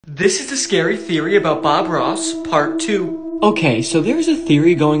This is the scary theory about Bob Ross, part 2. Okay, so there's a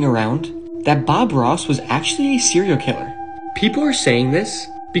theory going around that Bob Ross was actually a serial killer. People are saying this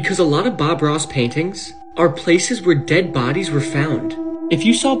because a lot of Bob Ross paintings are places where dead bodies were found. If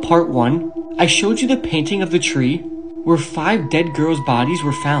you saw part 1, I showed you the painting of the tree where 5 dead girls' bodies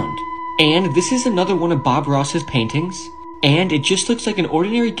were found. And this is another one of Bob Ross's paintings, and it just looks like an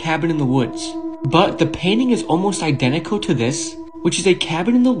ordinary cabin in the woods. But the painting is almost identical to this, which is a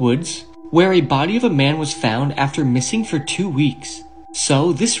cabin in the woods where a body of a man was found after missing for 2 weeks.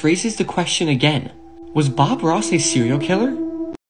 So this raises the question again, was Bob Ross a serial killer?